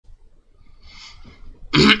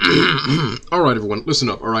All right, everyone, listen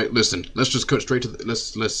up. All right, listen. Let's just cut straight to the,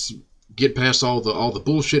 let's get past all the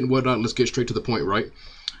bullshit and whatnot. Let's get straight to the point, right?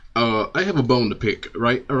 I have a bone to pick,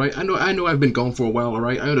 right? All right, I know I've been gone for a while, all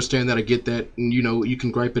right? I understand that, I get that, and, you know, you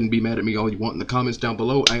can gripe and be mad at me all you want in the comments down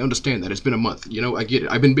below. I understand that. It's been a month, you know, I get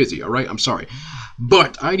it. I've been busy, all right? I'm sorry.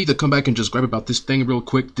 But I need to come back and just gripe about this thing real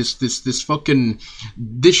quick. This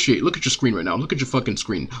shit. Look at your screen right now. Look at your fucking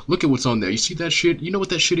screen. Look at what's on there. You see that shit? You know what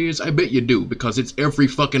that shit is? I bet you do, because it's every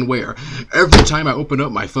fucking where. Every time I open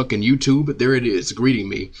up my fucking YouTube, there it is, greeting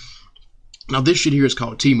me. Now this shit here is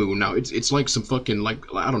called Temu. Now it's like some fucking, like,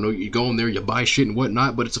 I don't know, you go in there, you buy shit and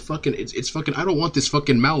whatnot, but it's a fucking, it's fucking, I don't want this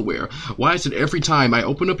fucking malware. Why is it every time I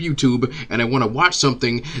open up YouTube and I want to watch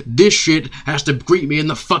something, this shit has to greet me in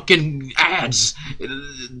the fucking ads?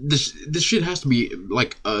 This shit has to be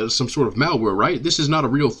like some sort of malware, right? This is not a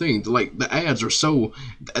real thing. Like, the ads are so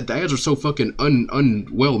fucking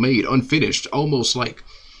unwell made, unfinished, almost like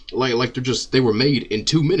they were made in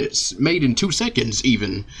 2 minutes, made in 2 seconds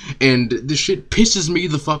even, and this shit pisses me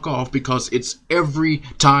the fuck off because it's every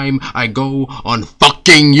time I go on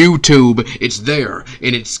fucking YouTube, it's there,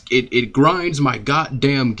 and it grinds my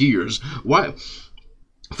goddamn gears. Why?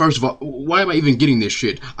 First of all, why am I even getting this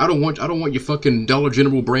shit? I don't want your fucking Dollar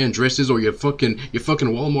General brand dresses or your fucking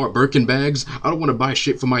Walmart Birkin bags. I don't want to buy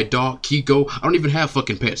shit for my dog Kiko. I don't even have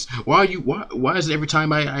fucking pets. Why is it every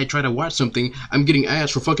time I try to watch something, I'm getting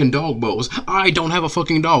ads for fucking dog bowls? I don't have a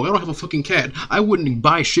fucking dog. I don't have a fucking cat. I wouldn't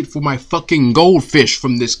buy shit for my fucking goldfish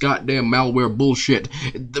from this goddamn malware bullshit.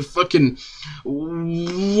 The fucking,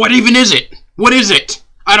 what even is it? What is it?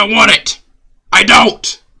 I don't want it. I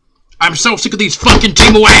don't. I'm so sick of these fucking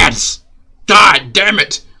Temu ads. God damn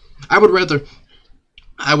it. I would rather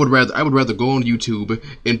go on YouTube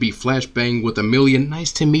and be flashbanged with a million,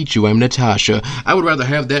 nice to meet you, I'm Natasha. I would rather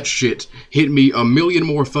have that shit hit me a million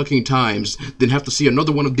more fucking times than have to see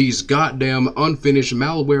another one of these goddamn unfinished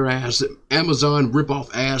malware ass, Amazon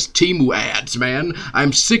ripoff ass Temu ads, man.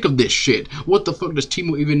 I'm sick of this shit. What the fuck does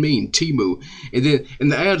Temu even mean? Temu. And then in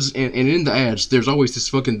the ads, and in the ads, there's always this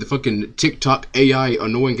fucking TikTok AI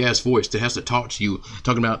annoying ass voice that has to talk to you,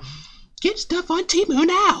 talking about, get stuff on Temu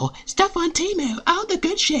now. Stuff on Temu. All the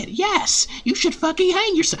good shit. Yes. You should fucking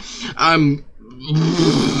hang yourself. And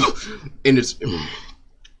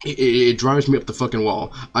it drives me up the fucking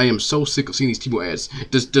wall. I am so sick of seeing these Temu ads.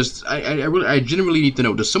 I genuinely need to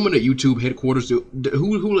know, does someone at YouTube headquarters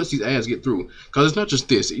who lets these ads get through? Because it's not just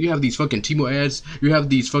this. You have these fucking Temu ads. You have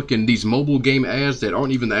these mobile game ads that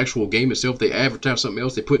aren't even the actual game itself. They advertise something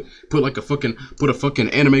else. They put a fucking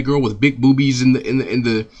anime girl with big boobies in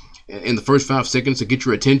the first 5 seconds to get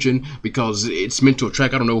your attention because it's meant to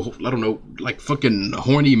attract, I don't know, like fucking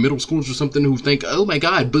horny middle schoolers or something who think, oh my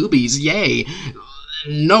god, boobies, yay.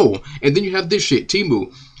 No. And then you have this shit,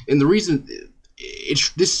 Temu. And the reason,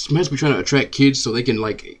 this must be trying to attract kids so they can,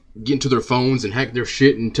 like, get into their phones and hack their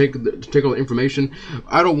shit and take all the information.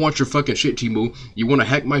 I don't want your fucking shit, Temu. You want to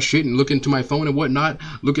hack my shit and look into my phone and whatnot?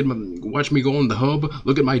 Watch me go on the hub,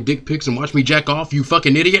 look at my dick pics and watch me jack off, you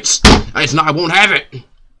fucking idiots? I won't have it.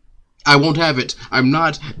 I won't have it. I'm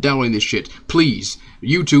not downloading this shit. Please,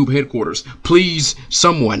 YouTube headquarters, please,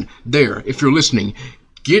 someone there, if you're listening,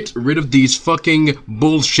 get rid of these fucking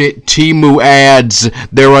bullshit Temu ads.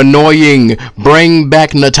 They're annoying. Bring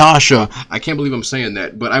back Natasha. I can't believe I'm saying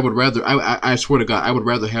that, but I would rather, I swear to God, I would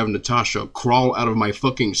rather have Natasha crawl out of my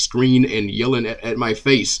fucking screen and yelling at my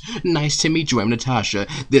face, nice to meet you, I'm Natasha,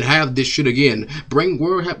 than have this shit again.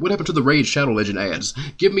 What happened to the Raid Shadow Legend ads?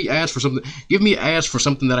 Give me ads for something. Give me ads for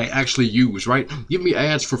something that I actually use, right? Give me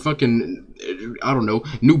ads for fucking, I don't know,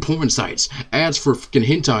 new porn sites. Ads for fucking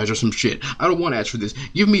hentais or some shit. I don't want ads for this.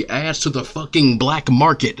 Give me ads to the fucking black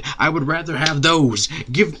market. I would rather have those.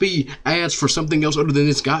 Give me ads for something else other than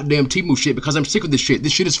this goddamn Temu shit because I'm sick of this shit.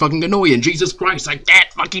 This shit is fucking annoying. Jesus Christ, I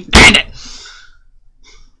can't fucking stand it.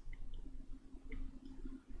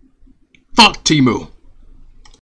 Fuck Temu.